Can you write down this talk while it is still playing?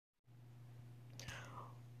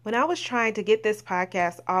When I was trying to get this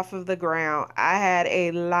podcast off of the ground, I had a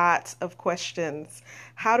lot of questions.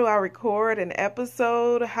 How do I record an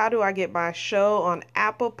episode? How do I get my show on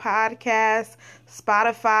Apple Podcasts,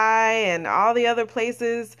 Spotify, and all the other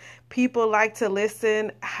places people like to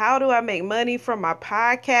listen? How do I make money from my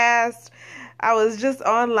podcast? I was just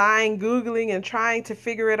online Googling and trying to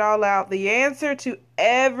figure it all out. The answer to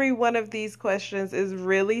every one of these questions is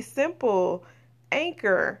really simple.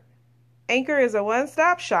 Anchor. Anchor is a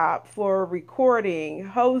one-stop shop for recording,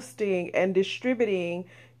 hosting, and distributing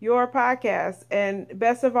your podcast. And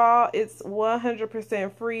best of all, it's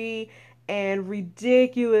 100% free and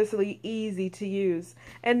ridiculously easy to use.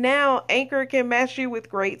 And now Anchor can match you with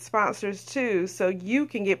great sponsors too, so you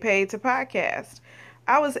can get paid to podcast.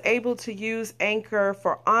 I was able to use Anchor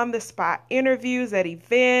for on-the-spot interviews at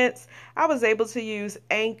events. I was able to use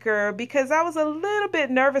Anchor because I was a little bit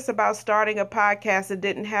nervous about starting a podcast and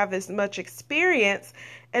didn't have as much experience,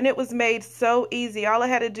 and it was made so easy. All I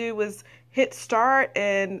had to do was hit start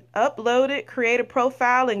and upload it, create a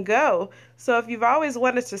profile, and go. So if you've always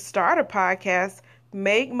wanted to start a podcast,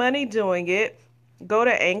 make money doing it, go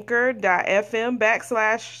to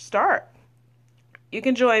anchor.fm/start. You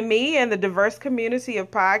can join me and the diverse community of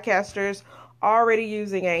podcasters already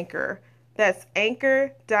using Anchor. That's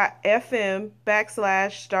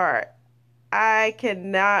anchor.fm/start. I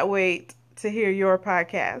cannot wait to hear your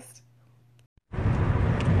podcast.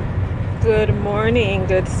 Good morning,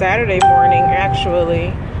 good Saturday morning,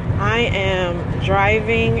 actually. I am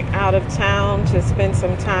driving out of town to spend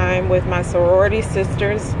some time with my sorority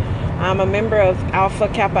sisters. I'm a member of Alpha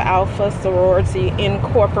Kappa Alpha Sorority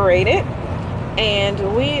Incorporated.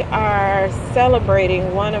 And we are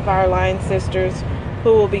celebrating one of our line sisters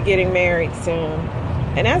who will be getting married soon.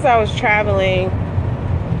 And as I was traveling,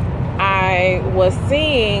 I was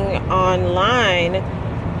seeing online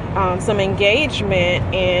some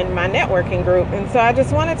engagement in my networking group. And so I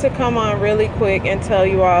just wanted to come on really quick and tell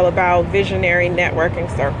you all about Visionary Networking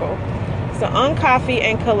Circle. So On Coffee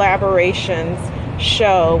and Collaborations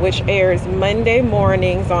show, which airs Monday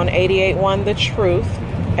mornings on 88.1 The Truth,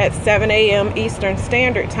 at 7 a.m. Eastern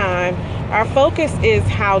Standard Time. Our focus is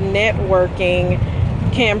how networking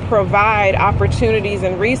can provide opportunities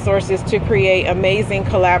and resources to create amazing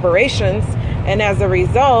collaborations, and as a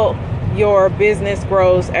result, your business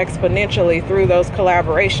grows exponentially through those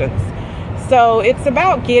collaborations. So it's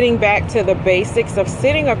about getting back to the basics of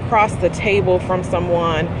sitting across the table from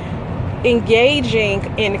someone, engaging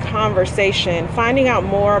in conversation, finding out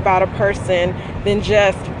more about a person than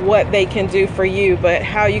just what they can do for you, but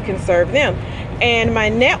how you can serve them. And my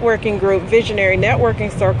networking group, Visionary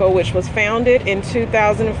Networking Circle, which was founded in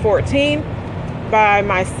 2014 by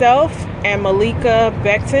myself and Malika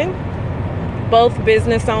Becton, both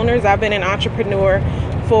business owners. I've been an entrepreneur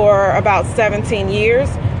for about 17 years,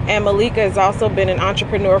 and Malika has also been an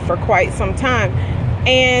entrepreneur for quite some time.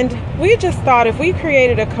 And we just thought if we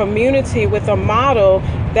created a community with a model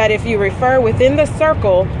that if you refer within the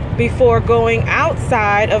circle before going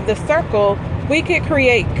outside of the circle, we could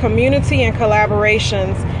create community and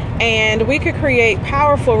collaborations, and we could create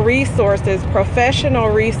powerful resources, professional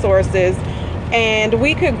resources, and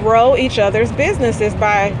we could grow each other's businesses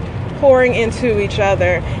by pouring into each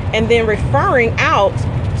other and then referring out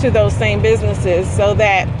to those same businesses, so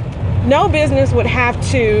that no business would have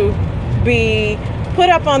to be put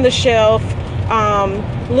up on the shelf,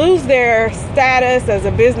 lose their status as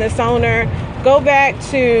a business owner, go back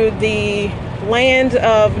to the land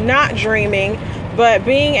of not dreaming, but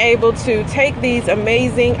being able to take these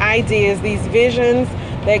amazing ideas, these visions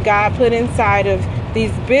that God put inside of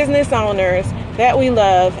these business owners that we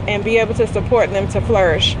love, and be able to support them to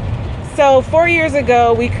flourish. So 4 years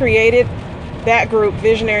ago, we created that group,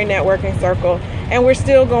 Visionary Networking Circle, and we're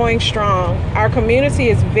still going strong. Our community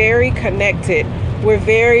is very connected. We're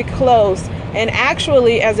very close. And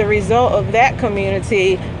actually, as a result of that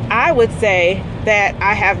community, I would say that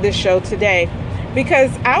I have this show today,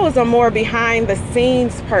 because I was a more behind the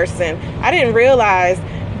scenes person. I didn't realize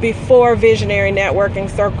before Visionary Networking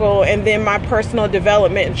Circle and then my personal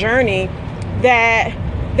development journey that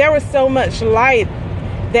there was so much light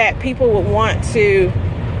that people would want to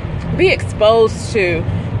be exposed to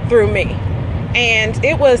through me. And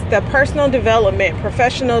it was the personal development,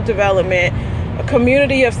 professional development, a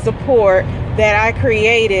community of support that I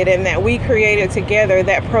created and that we created together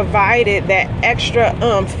that provided that extra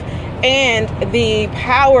oomph, and the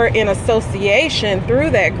power in association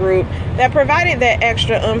through that group that provided that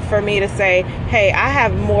extra oomph for me to say, hey, I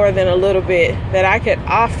have more than a little bit that I could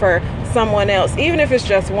offer someone else, even if it's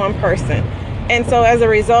just one person. And so as a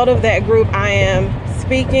result of that group, I am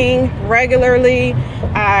speaking regularly.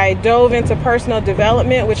 I dove into personal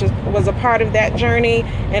development, which was a part of that journey,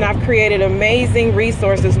 and I've created amazing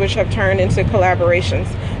resources which have turned into collaborations.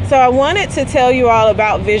 So I wanted to tell you all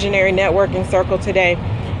about Visionary Networking Circle today.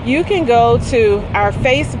 You can go to our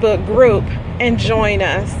Facebook group and join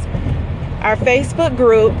us. Our Facebook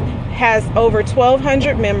group has over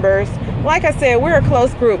 1,200 members. Like I said, we're a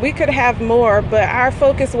close group. We could have more, but our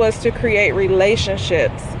focus was to create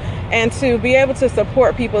relationships and to be able to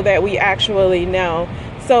support people that we actually know.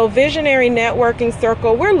 So Visionary Networking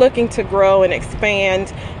Circle, we're looking to grow and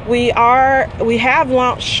expand. We have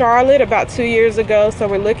launched Charlotte about 2 years ago, so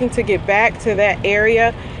we're looking to get back to that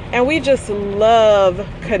area. And we just love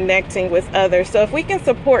connecting with others. So if we can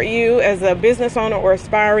support you as a business owner or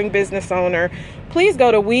aspiring business owner, please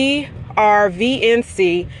go to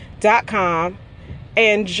wearevnc.com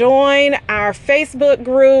and join our Facebook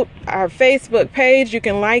group, our Facebook page. You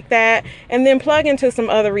can like that and then plug into some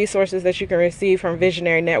other resources that you can receive from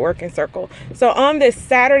Visionary Networking Circle. So on this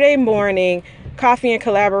Saturday morning, Coffee and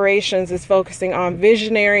Collaborations is focusing on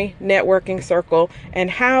Visionary Networking Circle and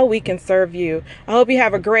how we can serve you. I hope you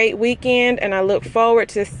have a great weekend, and I look forward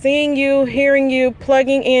to seeing you, hearing you,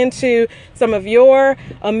 plugging into some of your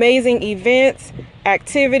amazing events,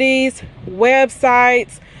 activities,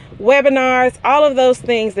 websites, webinars, all of those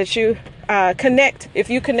things that you connect. If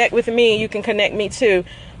you connect with me, you can connect me too.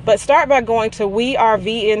 But start by going to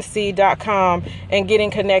wearevnc.com and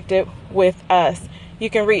getting connected with us.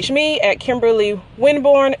 You can reach me at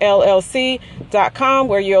KimberlyWinbornLLC.com,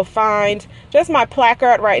 where you'll find just my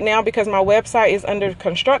placard right now because my website is under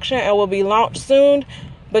construction and will be launched soon.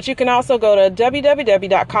 But you can also go to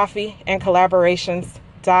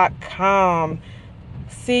www.coffeeandcollaborations.com.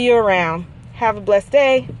 See you around. Have a blessed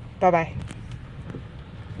day. Bye-bye.